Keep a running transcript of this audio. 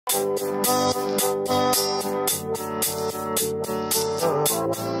Hi,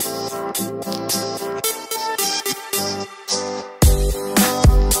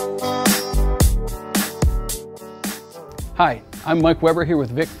 I'm Mike Weber here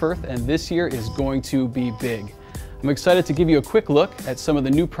with Vic Firth, and this year is going to be big. I'm excited to give you a quick look at some of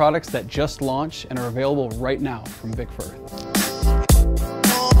the new products that just launched and are available right now from Vic Firth.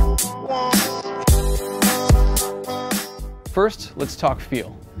 First, let's talk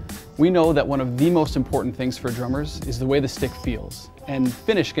feel. We know that one of the most important things for drummers is the way the stick feels, and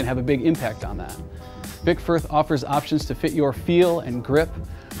finish can have a big impact on that. Vic Firth offers options to fit your feel and grip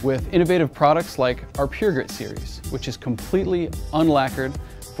with innovative products like our Pure Grit series, which is completely unlacquered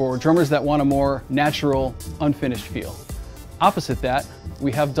for drummers that want a more natural, unfinished feel. Opposite that,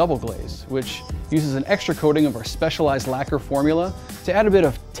 we have Double Glaze, which uses an extra coating of our specialized lacquer formula to add a bit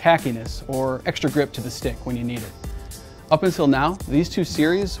of tackiness or extra grip to the stick when you need it. Up until now, these two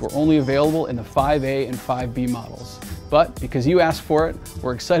series were only available in the 5A and 5B models. But because you asked for it,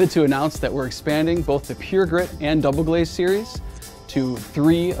 we're excited to announce that we're expanding both the Pure Grit and Double Glaze series to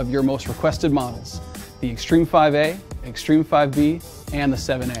 3 of your most requested models: the Extreme 5A, Extreme 5B, and the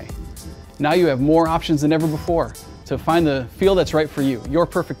 7A. Now you have more options than ever before to find the feel that's right for you, your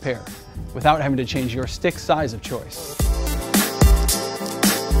perfect pair, without having to change your stick size of choice.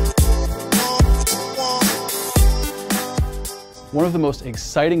 One of the most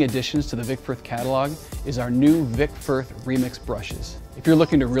exciting additions to the Vic Firth catalog is our new Vic Firth Remix brushes. If you're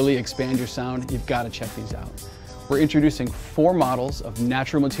looking to really expand your sound, you've got to check these out. We're introducing 4 models of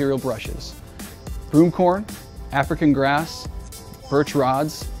natural material brushes: broomcorn, African grass, birch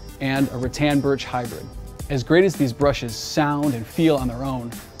rods, and a rattan birch hybrid. As great as these brushes sound and feel on their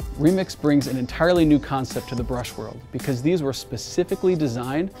own, Remix brings an entirely new concept to the brush world because these were specifically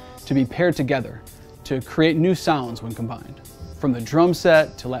designed to be paired together to create new sounds when combined. From the drum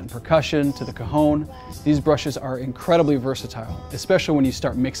set to Latin percussion to the cajon, these brushes are incredibly versatile, especially when you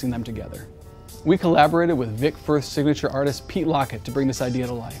start mixing them together. We collaborated with Vic Firth's signature artist Pete Lockett to bring this idea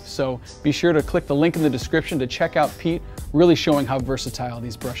to life, so be sure to click the link in the description to check out Pete, really showing how versatile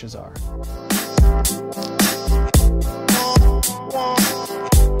these brushes are.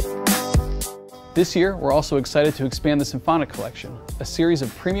 This year, we're also excited to expand the Symphonic Collection, a series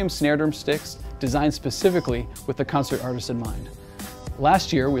of premium snare drum sticks designed specifically with the concert artist in mind.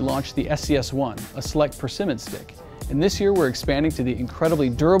 Last year, we launched the SCS-1, a select persimmon stick, and this year we're expanding to the incredibly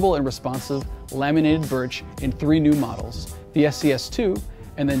durable and responsive laminated birch in 3 new models: the SCS-2,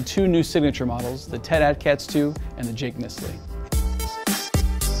 and then 2 new signature models, the Ted Adkats 2 and the Jake Nisley.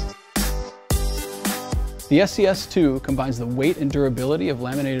 The SCS-2 combines the weight and durability of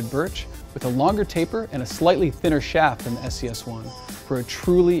laminated birch with a longer taper and a slightly thinner shaft than the SCS-1 for a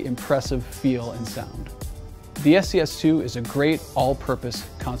truly impressive feel and sound. The SCS-2 is a great all-purpose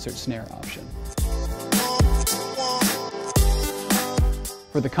concert snare option.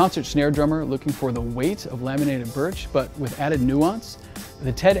 For the concert snare drummer looking for the weight of laminated birch but with added nuance,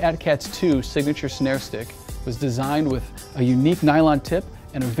 the Ted Adkats 2 signature snare stick was designed with a unique nylon tip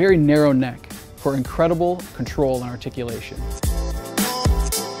and a very narrow neck for incredible control and articulation.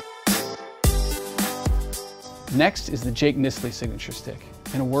 Next is the Jake Nisley signature stick.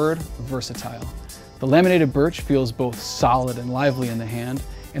 In a word, versatile. The laminated birch feels both solid and lively in the hand,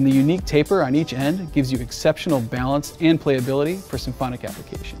 and the unique taper on each end gives you exceptional balance and playability for symphonic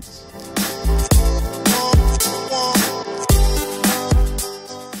applications.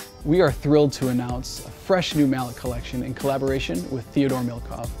 We are thrilled to announce a fresh new mallet collection in collaboration with Theodore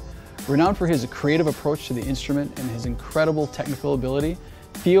Milkov. Renowned for his creative approach to the instrument and his incredible technical ability,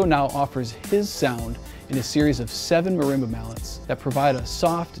 Theo now offers his sound in a series of 7 marimba mallets that provide a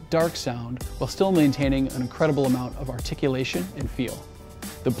soft, dark sound while still maintaining an incredible amount of articulation and feel.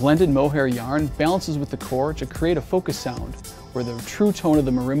 The blended mohair yarn balances with the core to create a focus sound where the true tone of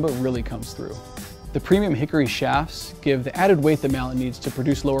the marimba really comes through. The premium hickory shafts give the added weight the mallet needs to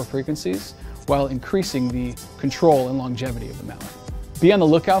produce lower frequencies while increasing the control and longevity of the mallet. Be on the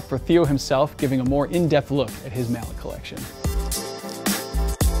lookout for Theo himself giving a more in-depth look at his mallet collection.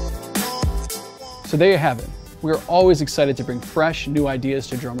 So there you have it. We are always excited to bring fresh, new ideas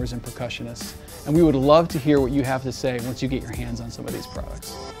to drummers and percussionists, and we would love to hear what you have to say once you get your hands on some of these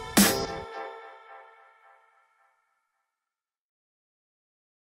products.